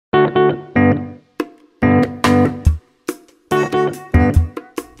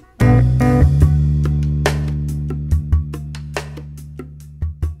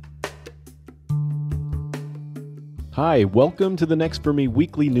Hi, welcome to the Next For Me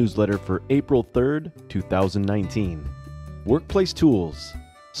weekly newsletter for April 3rd, 2019. Workplace tools,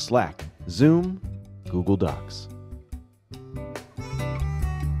 Slack, Zoom, Google Docs.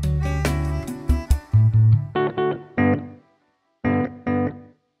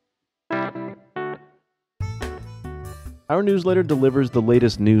 Our newsletter delivers the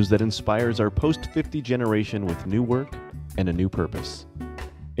latest news that inspires our post-50 generation with new work and a new purpose.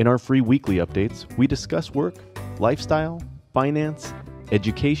 In our free weekly updates, we discuss work, lifestyle, finance,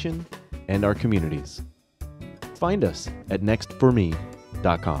 education, and our communities. Find us at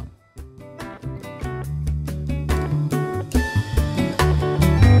nextforme.com.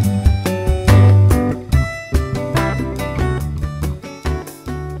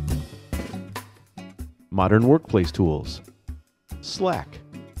 Modern workplace tools, Slack.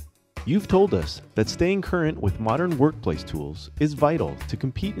 You've told us that staying current with modern workplace tools is vital to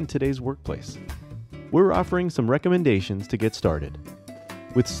compete in today's workplace. We're offering some recommendations to get started.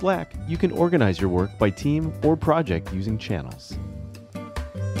 With Slack, you can organize your work by team or project using channels.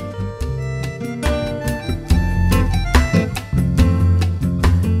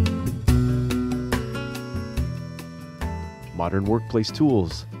 Modern workplace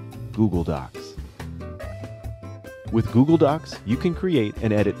tools, Google Docs. With Google Docs, you can create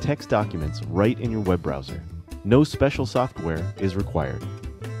and edit text documents right in your web browser. No special software is required.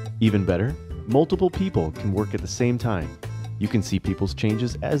 Even better, multiple people can work at the same time. You can see people's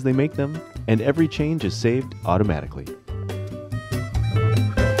changes as they make them, and every change is saved automatically.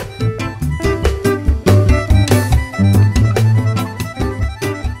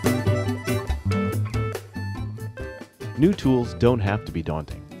 New tools don't have to be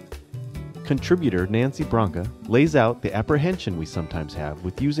daunting. Contributor Nancy Branca lays out the apprehension we sometimes have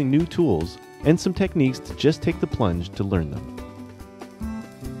with using new tools and some techniques to just take the plunge to learn them.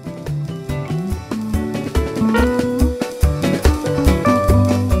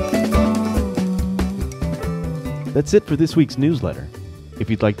 That's it for this week's newsletter. If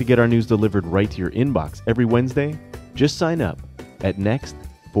you'd like to get our news delivered right to your inbox every Wednesday, just sign up at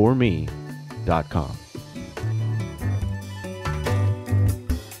nextforme.com.